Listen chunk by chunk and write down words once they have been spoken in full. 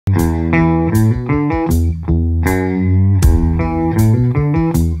Magandang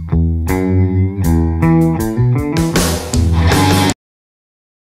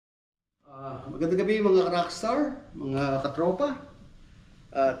gabi mga rockstar, mga katropa.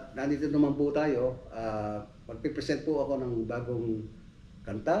 At nandito naman po tayo. Magpipresent po ako ng bagong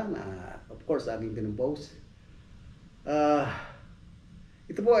kanta na of course aking kinompose.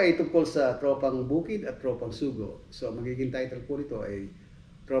 Ito po ay tungkol sa Tropang Bukid at Tropang Sugo. So magiging title po nito ay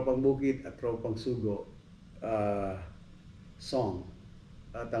Tropang Bukid at Tropang Sugo song.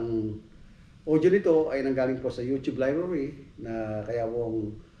 At ang audio nito ay nanggaling po sa YouTube library na kaya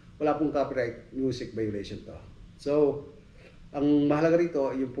wala pong copyright music violation to. So, ang mahalaga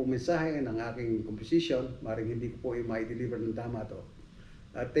rito ay yung pong mensahe ng aking composition. Maring hindi ko po i-deliver ng tama to.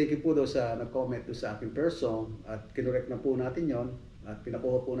 At thank you po daw sa nag-comment do sa aking first song. At kinorek na po natin yon. At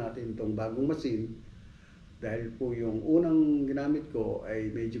pinakuha po natin itong bagong machine. Dahil po yung unang ginamit ko ay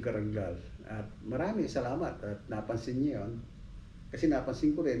medyo karanggal. At maraming salamat at napansin niyo yon. Kasi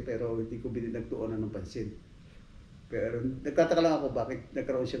napansin ko rin pero hindi ko binagtuunan ng pansin. Pero nagtataka lang ako bakit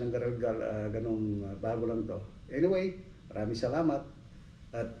nagkaroon siya ng ganong bago lang to. Anyway, maraming salamat.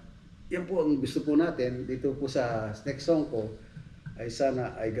 At yan po ang gusto po natin dito po sa next song ko ay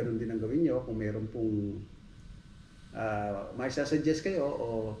sana ay ganun din ang gawin nyo. Kung meron pong may sasuggest kayo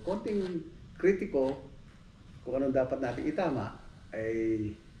o konting kritiko kung anong dapat natin itama ay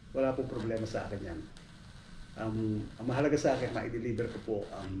wala pong problema sa akin yan. Ang mahalaga sa akin, ma-deliver ko po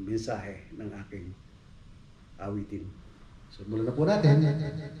ang mensahe ng aking awitin. So, mula na po natin.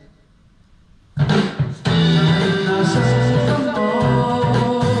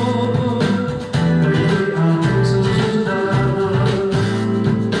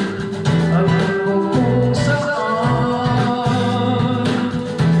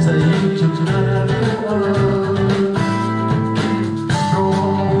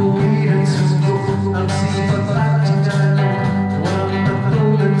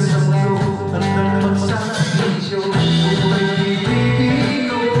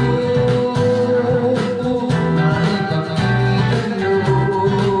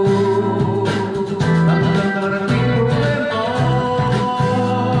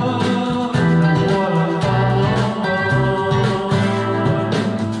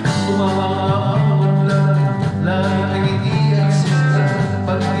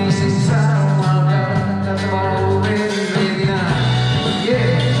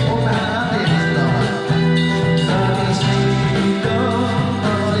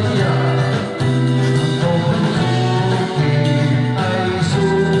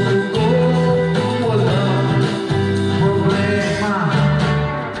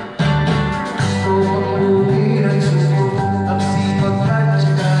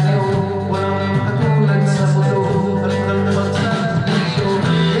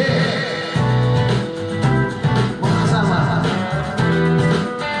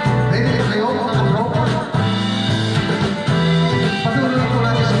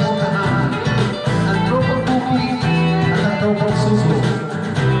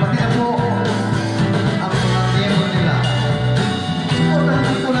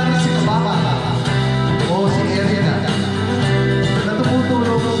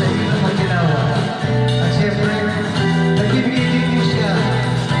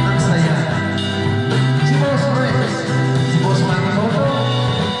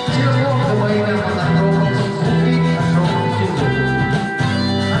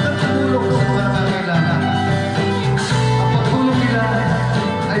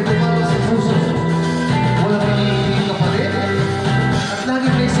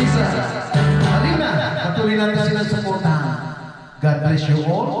 God bless you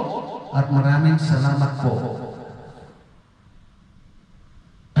all at maraming salamat po.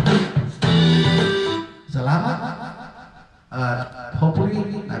 Salamat at hopefully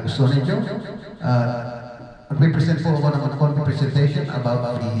nagustuhan ninyo. Mag-present po ako ng konting presentation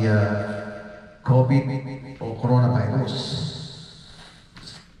about the COVID o coronavirus.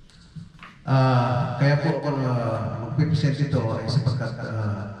 Kaya po ako mag-present ito ay sapagkat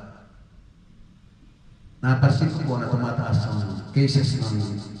napansin ko po na tumataas ang cases ng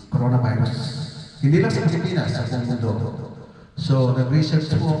coronavirus. Hindi lang sa Pilipinas, sa buong mundo. So, nag-research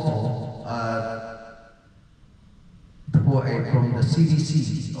po ako ito po ay from the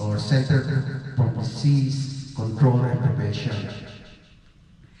CDC or Center for Disease Control and Prevention.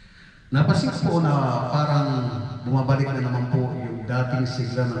 Napansin ko po na parang bumabalik na naman po yung dating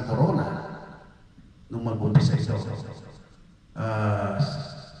sigla ng corona nung mag-umpisa ito.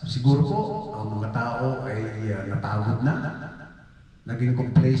 Siguro po, ang mga tao ay napagod na, naging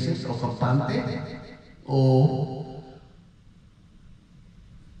complacent o kampante, o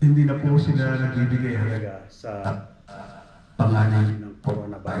hindi na po sila nagbibigay talaga sa pangalan ng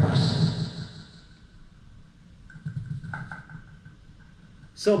coronavirus.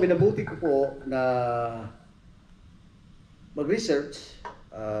 So, binabuti ko po na mag-research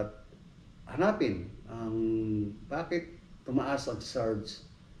at hanapin ang bakit tumaas ang surge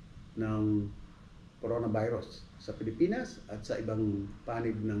ng coronavirus sa Pilipinas at sa ibang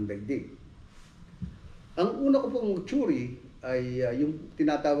panig ng daigdig. Ang una ko pong theory ay yung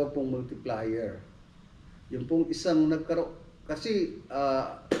tinatawag pong multiplier. Yung pong isang nagkaroon, kasi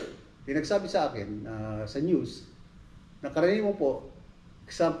pinagsabi sa akin sa news na karaniwan po,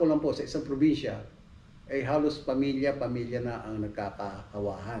 example lang po sa isang probinsya, ay halos pamilya-pamilya na ang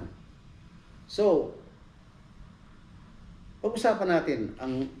nagkakahawahan. So, pag-usapan natin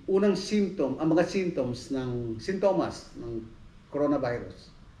ang unang ang mga sintomas ng coronavirus.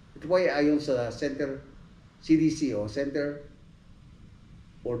 Ito po ay ayon sa CDC o Center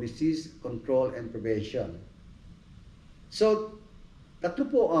for Disease Control and Prevention. So, tatlo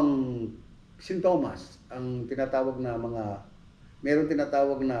po ang sintomas, ang meron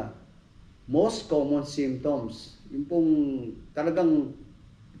tinatawag na most common symptoms. Yung pong talagang,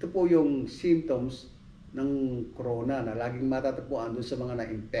 ito po yung symptoms ng corona na laging matatagpuan doon sa mga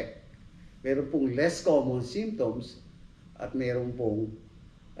na-infect. Meron pong less common symptoms at meron pong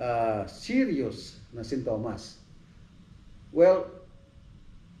serious na sintomas. Well,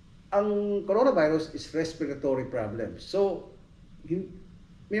 ang coronavirus is respiratory problem. So,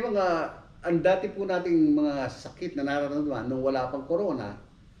 ang dati po nating mga sakit na nararamdaman nung wala pang corona,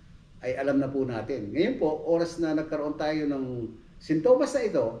 ay alam na po natin. Ngayon po, oras na nagkaroon tayo ng sintomas na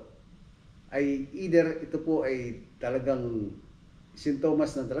ito, ay either ito po ay talagang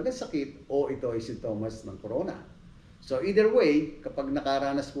sintomas ng talagang sakit o ito ay sintomas ng corona. So either way, kapag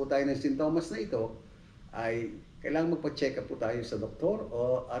nakaranas po tayo ng sintomas na ito, ay kailangan magpa-check up po tayo sa doktor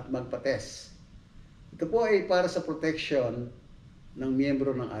at magpa-test. Ito po ay para sa protection ng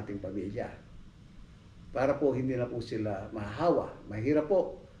miyembro ng ating pamilya. Para po hindi na po sila mahahawa. Mahirap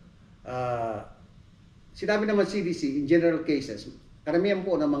po. Sinabi naman CDC, in general cases, karamihan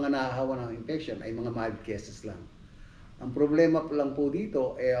po ng mga nahahawa ng infection ay mga mild cases lang. Ang problema po lang po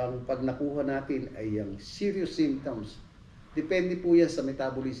dito ay ang pag nakuha natin ay ang serious symptoms. Depende po yan sa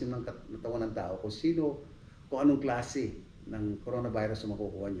metabolism ng katawan ng tao kung anong klase ng coronavirus ang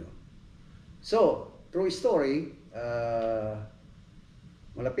makukuha nyo. So, true story,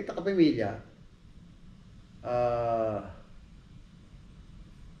 malapit na kapamilya,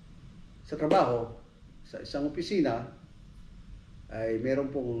 sa trabaho, sa isang opisina, ay meron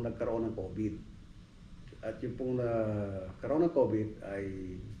pong nagkaroon ng COVID. At yung pong nagkaroon ng COVID ay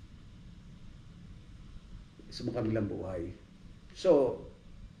sumakabilang buhay. So,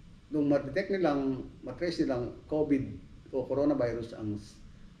 nung matrace nilang COVID o coronavirus ang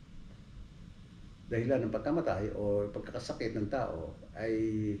dahilan ng pagkamatay o pagkakasakit ng tao, ay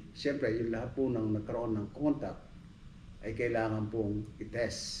siyempre yung lahat po ng nagkaroon ng contact ay kailangan pong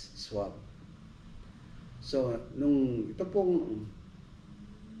i-test, swab. So, nung ito pong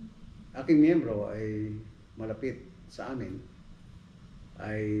aking miyembro ay malapit sa amin,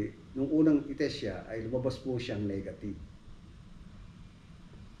 ay nung unang i-test siya, ay lumabas po siyang negative.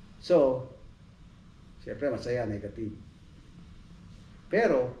 So, siyempre masaya, negative.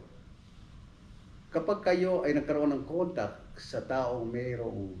 Pero, kapag kayo ay nagkaroon ng contact sa taong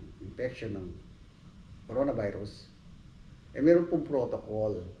mayroong infection ng coronavirus, meron pong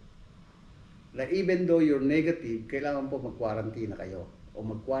protocol na even though you're negative, kailangan po mag-quarantine na kayo o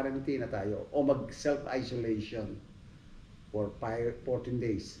mag-quarantine na tayo o mag-self-isolation for 14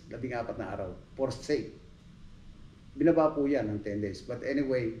 days, 14 na araw, for safe. Binaba po yan ng 10 days. But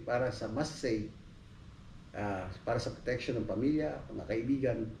anyway, para sa mas safe, para sa protection ng pamilya, mga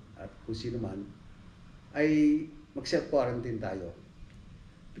kaibigan, at kung sino man, ay mag-self-quarantine tayo.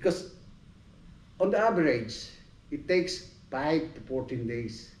 Because on the average, it takes 5 to 14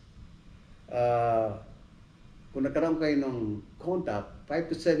 days. Kung nagkaroon kayo ng contact, 5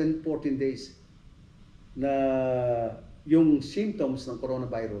 to 14 days na yung symptoms ng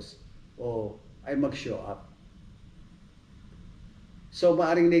coronavirus ay mag-show up. So,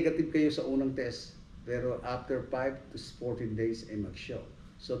 maaring negative kayo sa unang test, pero after 5 to 14 days ay mag-show.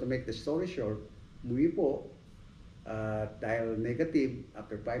 So, to make the story short, umuwi po, dahil negative,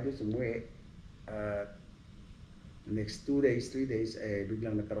 after 5 days umuwi, the next 2 days, 3 days,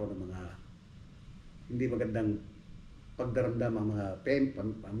 biglang nagkaroon ng mga hindi magandang pagdaramdam ang mga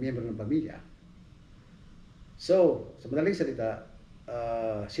miyembro ng pamilya. So, sa madaling salita,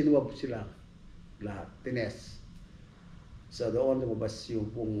 sinuwab sila lahat, tinest. So, doon lumabas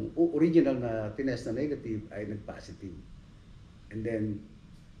yung original na tinest na negative ay nag-positive. And then,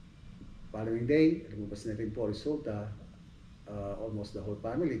 Following day, lumabas na rin po resulta, almost the whole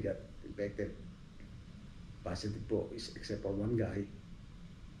family got infected. Positive po except for one guy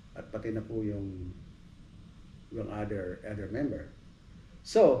at pati na po yung other member.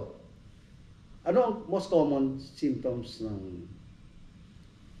 So, ano ang most common symptoms ng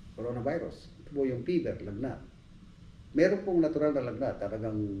coronavirus? Ito po yung fever, lagnat. Meron pong natural na lagnat,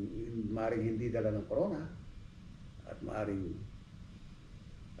 talagang maaaring hindi dala ng corona at maaaring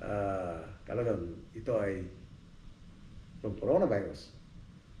talagang ito ay from coronavirus.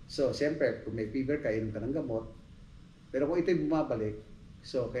 So, siyempre, kung may fever ka, inom ka ng gamot. Pero kung ito'y bumabalik,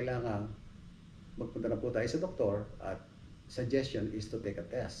 so kailangan magpunta na po tayo sa doktor at suggestion is to take a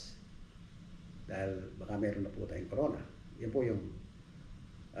test. Dahil baka meron na po tayong corona. Yan po yung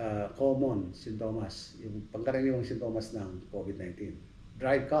common sintomas, yung pangkaraniwang sintomas ng COVID-19.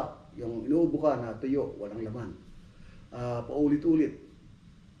 Dry cough, yung inuubo ka na tuyo, walang laman. Paulit-ulit.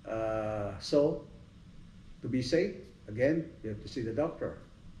 So, to be safe, again, you have to see the doctor.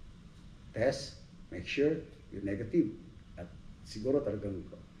 Test, make sure you're negative. At siguro talagang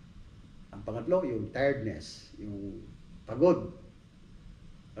ang pangatlo, yung tiredness, yung pagod.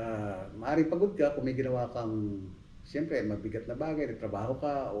 Maaaring pagod ka kung may ginawa kang, siyempre, mabigat na bagay, nagtrabaho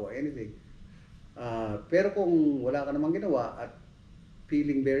ka o anything. Pero kung wala ka namang ginawa at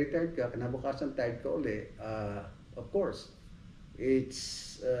feeling very tired ka, kinabukasan tired ka uli, of course,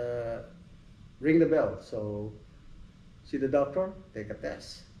 it's ring the bell. So, see the doctor, take a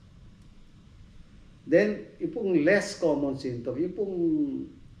test. Then, yung pong less common symptom, yung pong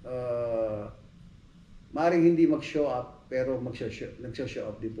maaaring hindi mag-show up, pero nag-show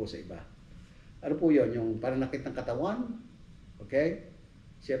up din po sa iba. Ano po yun? Yung pananakit ng katawan, okay?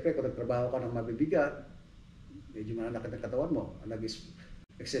 Siyempre, kung nagtrabaho ka ng mabibigat, medyo mananakit ng katawan mo.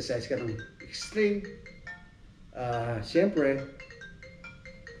 Nag-exercise ka ng extreme, siyempre,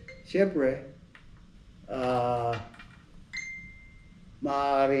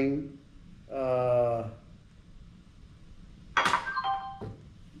 maaaring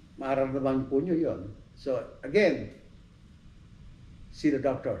mararamdaman po nyo yun. So, again, see the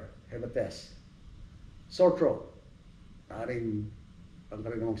doctor, have a test. Sore throat, maaaring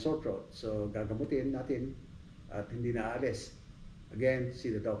pangkaraniwang sore throat. So, gagamutin natin at hindi na aalis. Again, see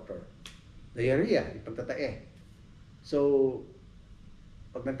the doctor. Diarrhea, ipagtatae. So,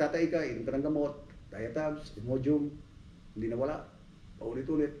 pag nagtatae ka, inom ka ng gamot, diatabs, Imodium, hindi nawala,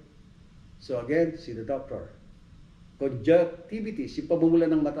 paulit-ulit. So again, see the doctor. Conjunctivitis, yung pamumula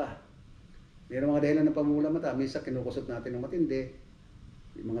ng mata. Mayroon mga dahilan ng pamumula ng mata. Minsan kinukusot natin ng matindi.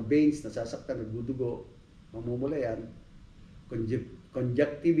 Yung mga veins, nasasaktan, nagdudugo, mamumula yan.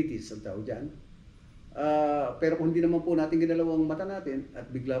 Conjunctivitis ang tawag dyan. Pero kung hindi naman po natin ginalawang mata natin at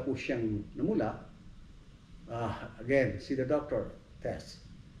bigla po siyang namula, again, see the doctor. Test.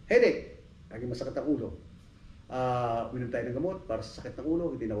 Headache, lagi masakit ang ulo. Uminom tayo ng gamot para sa sakit ng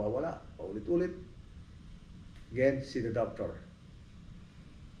ulo, hindi nawawala, paulit-ulit. Again, see the doctor.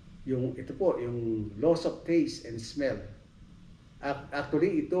 Ito po, yung loss of taste and smell.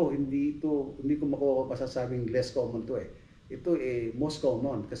 Actually, hindi ko masasabing less common to eh. Ito most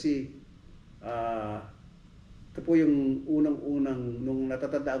common kasi ito po yung unang-unang, nung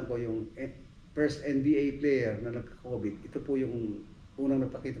natatandaan ko yung first NBA player na nagka-COVID, ito po yung unang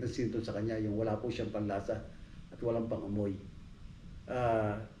napakita ng symptom sa kanya, yung wala po siyang panlasa at walang pang-amoy.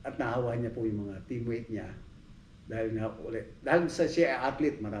 At nahawa niya po yung mga teammate niya dahil siya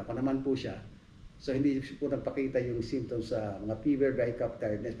athlete, marapa naman po siya. So hindi po nagpakita yung symptoms sa mga fever, dry cough,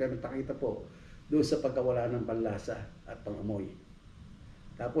 tiredness, pero nagpakita po doon sa pagkawala ng panlasa at pang-amoy.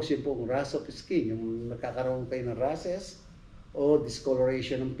 Tapos yung pong rash of skin, yung nagkakaroon kayo ng rashes o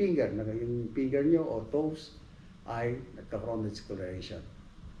discoloration ng finger, yung finger nyo o toes ay nagkakaroon ng discoloration.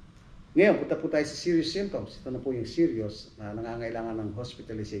 Ngayon, punta po tayo sa serious symptoms. Ito na po yung serious na nangangailangan ng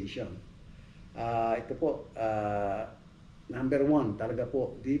hospitalization. Ito po, number one, talaga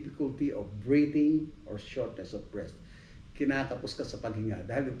po, difficulty of breathing or shortness of breath. Kinakapos ka sa paghinga.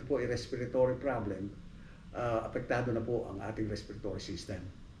 Dahil ito po ay respiratory problem, apektado na po ang ating respiratory system,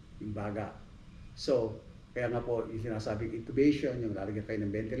 yung baga. So, kaya nga po, yung sinasabing intubation, yung lalagyan kayo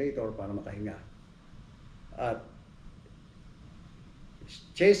ng ventilator para makahinga. At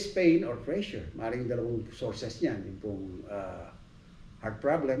chest pain or pressure, maaaring dalawang sources niyan, yung pong heart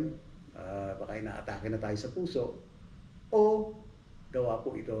problem, baka inaatake na tayo sa puso, o gawa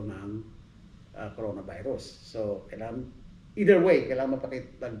po ito ng coronavirus. So, either way, kailangan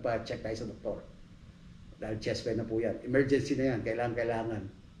magpa-check tayo sa doktor. Dahil chest pain na po yan. Emergency na yan, kailangan.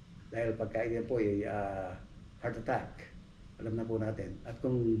 Dahil pagka yan po ay heart attack, alam na po natin. At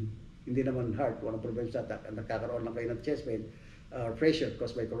kung hindi naman heart, walang problem sa attack, at nagkakaroon lang kayo ng chest pain, pressure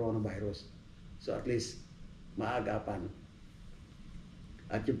caused by coronavirus. So at least maagapan.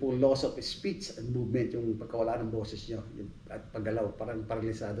 At yung pong loss of speech and movement, yung pagkawala ng boses nyo, at paggalaw, parang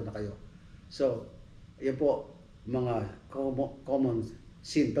paralisado na kayo. So, yan po mga common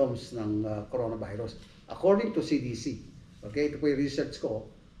symptoms ng coronavirus. According to CDC. Okay, ito po yung research ko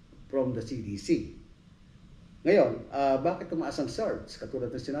from the CDC. Ngayon, bakit tumaas ang SARS?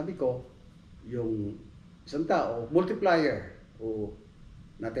 Katulad ng sinabi ko, yung isang tao, multiplier, o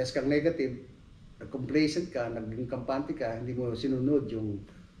na-test kang negative, nag-complacent ka, naging kampante ka, hindi mo sinunod yung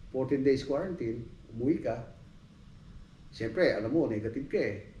 14 days quarantine, umuwi ka, siyempre, alam mo, negative ka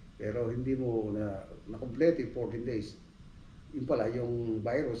eh. Pero hindi mo na-complete yung 14 days. Yun pala, yung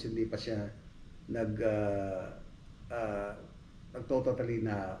virus, hindi pa siya nag-totally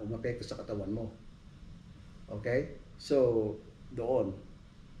na umapekto sa katawan mo. Okay? So, doon.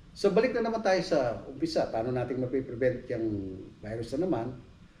 So, balik na naman tayo sa umpisa. Paano natin mapiprevent yung virus na naman?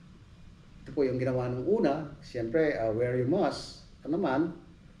 Ito po yung ginawa ng una. Siyempre, wear your mask. Ito naman,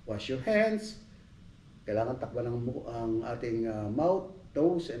 wash your hands. Kailangan takpan ang ating mouth,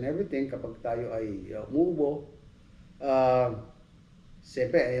 nose, and everything kapag tayo ay umuubo.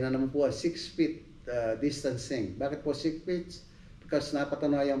 Siyempre, ayun na naman po ang 6 feet distancing. Bakit po 6 feet? Because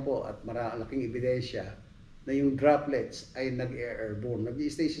napatunayan po at malaking ebidensya na yung droplets ay nag-airborne.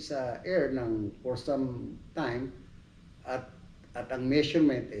 Nag-i-stay siya sa air for some time at ang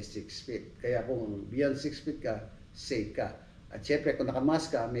measurement ay 6 feet. Kaya kung beyond 6 feet ka, safe ka. At syempre, kung nakamask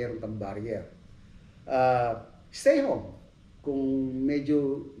ka, mayroon kang barrier. Stay home. Kung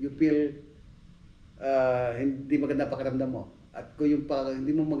medyo you feel hindi maganda pakiramdam mo. At kung yung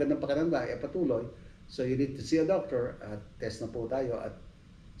hindi mo magandang pakiramdam, ay patuloy. So you need to see a doctor at test na po tayo. At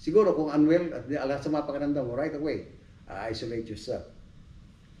siguro kung unwell at alam sa mga pakiramdam mo, right away, isolate yourself.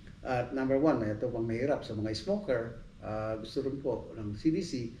 At number one, ito pang mahirap sa mga smoker, gusto rin po ng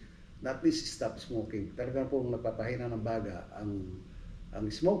CDC na at least stop smoking. Talagang pong nagpapahina ng baga ang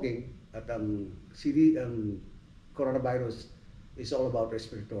smoking at ang coronavirus is all about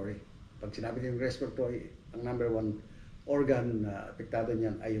respiratory. Pag sinabi yung respiratory, ang number one organ na apektado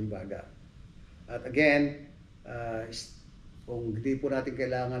niyan ay yung baga. At again, kung hindi po natin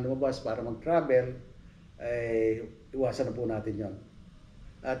kailangan lumabas para mag-travel, ay iwasan na po natin yon.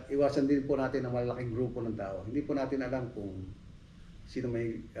 At iwasan din po natin ang malaking grupo ng tao. Hindi po natin alam kung sino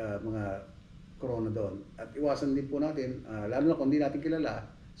may mga corona doon. At iwasan din po natin, lalo na kung hindi natin kilala,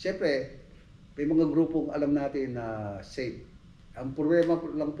 siyempre, may mga grupong alam natin na safe. Ang problema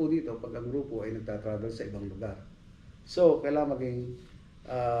lang po dito, pag ang grupo ay nagtatravel sa ibang lugar. So, kailangan maging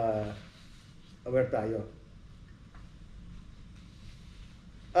aware tayo.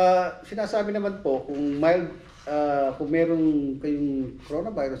 Sinasabi naman po, kung mild, kung meron kayong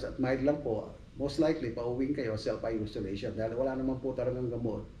coronavirus at mild lang po, most likely, pauwiin kayo self-isolation dahil wala naman po talagang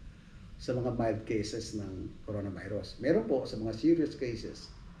gamot sa mga mild cases ng coronavirus. Meron po sa mga serious cases.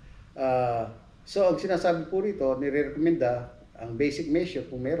 So, ang sinasabi po rito, nire-recommenda, ang basic measure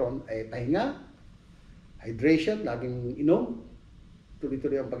kung meron ay pahinga, hydration, laging inom,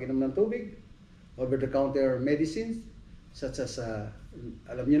 tuloy-tuloy ang pag-inom ng tubig, over-the-counter medicines, such as,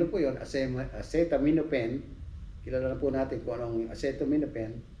 alam niyo na po yun, acetaminophen. Kilala na po natin kung anong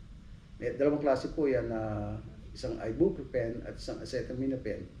acetaminophen. May dalawang klase po yan, isang ibuprofen at isang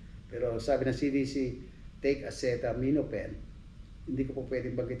acetaminophen. Pero sabi ng CDC, take acetaminophen. Hindi ko po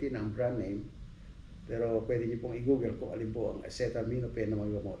pwedeng banggitin ang brand name, pero pwede niyo pong i-google kung alin po ang acetaminophen na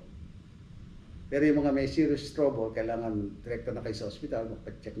mga gamot. Pero yung mga may serious trouble, kailangan direkta na kayo sa hospital,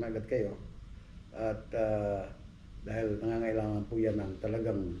 magpa-check na agad kayo. At dahil nangangailangan po yan ng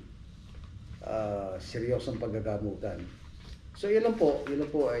talagang seryosong paggagamutan. So yun lang po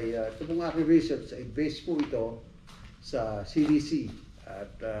ay ito pong aking research ay based po ito sa CDC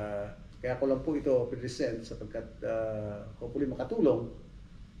at kaya ko lang po ito present sapagkat hopefully makatulong.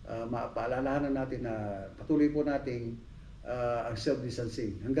 Paalalahanan natin na patuloy po nating ang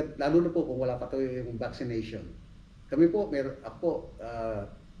self-distancing hanggat lalo na po kung wala pa tayo yung vaccination. Kami po, ako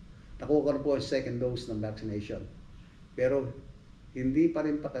nakuha ko na po ang second dose ng vaccination. Pero hindi pa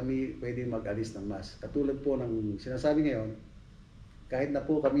rin pa kami pwede mag-alis ng mask. Katulad po ng sinasabi ngayon, kahit na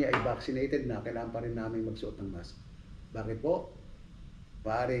po kami ay vaccinated na, kailangan pa rin namin magsuot ng mask. Bakit po?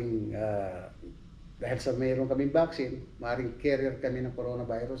 Maaring dahil sa mayroon kaming vaccine, maaring carrier kami ng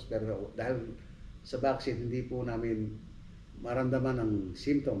coronavirus, pero dahil sa vaccine, hindi po namin maramdaman ng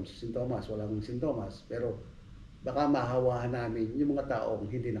sintomas, walang sintomas, pero baka mahawahan namin yung mga taong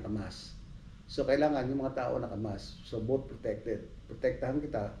hindi nakamas. So, kailangan yung mga tao nakamas. So, both protected. Protektahan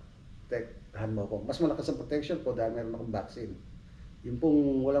kita, protektahan mo ako. Mas malakas ang protection ko dahil meron akong vaccine. Yung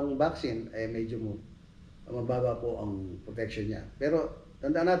pong walang vaccine, medyo mababa po ang protection niya. Pero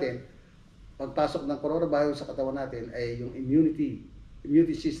tandaan natin, pagpasok ng coronavirus sa katawan natin ay yung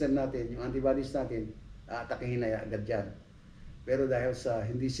immunity system natin, yung antibodies natin, aatakihin na agad yan. Pero dahil sa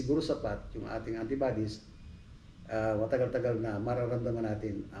hindi siguro sapat yung ating antibodies, matagal-tagal na mararamdaman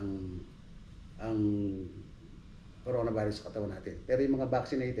natin ang coronavirus sa katawan natin. Pero yung mga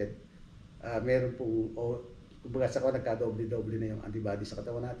vaccinated, meron pong, kumbaga sa katawan, nagka-doble-doble na yung antibodies sa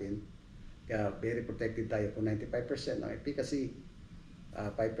katawan natin. Kaya very protected tayo. Kung 95% ng efficacy,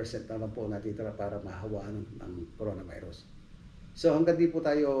 5% na lang po natitira para mahawaan ng coronavirus. So hanggang di po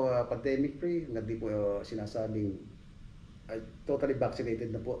tayo pandemic free, hanggang di po sinasabing totally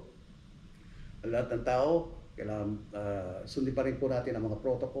vaccinated na po lahat ng tao, kailangan sundin pa rin po natin ang mga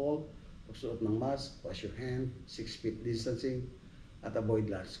protocol, pagsuot ng mask, wash your hand, 6 feet distancing, at avoid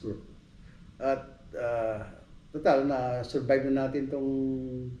large group. At total na survive na natin itong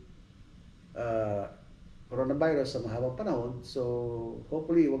coronavirus sa mahabang panahon. So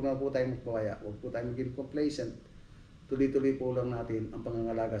hopefully wag na po tayong magpawaya, wag po tayong maging complacent. Tuloy-tuloy po lang natin ang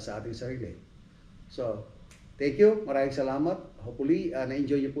pangangalaga sa ating sarili. So thank you, maraming salamat. Hopefully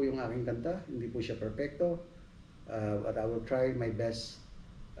na-enjoy niyo po yung aking kanta. Hindi po siya perfecto, but I will try my best.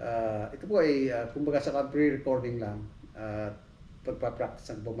 Ito po ay kumbaga sa pre-recording lang,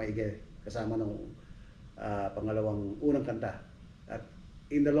 pagpa-practice ang pumaigi kasama ng pangalawang unang kanta. At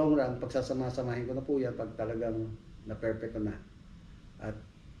in the long run, pagsasama-samahin ko na po yan pag talagang na-perfect ko na. At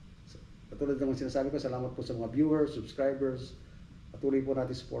katulad ng sinasabi ko, salamat po sa mga viewers, subscribers. Patuloy po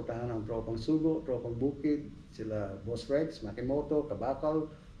natin suportahan ang Tropang Sugo, Tropang Bukid, sila Boss Rex, Makimoto, Kabakal.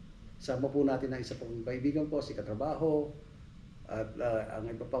 Sama po natin ang isa pong kaibigan ko, si Katrabaho, at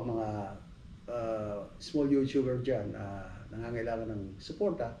ang iba pang mga small YouTuber dyan nangangailangan ng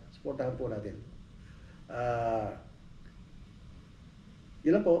suportahan po natin.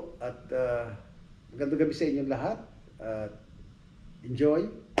 Yun lang po, at magandang gabi sa inyong lahat. Enjoy,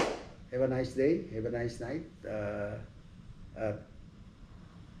 have a nice day, have a nice night,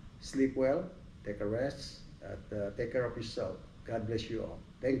 sleep well, take a rest, at take care of yourself. God bless you all.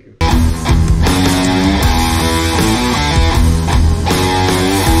 Thank you.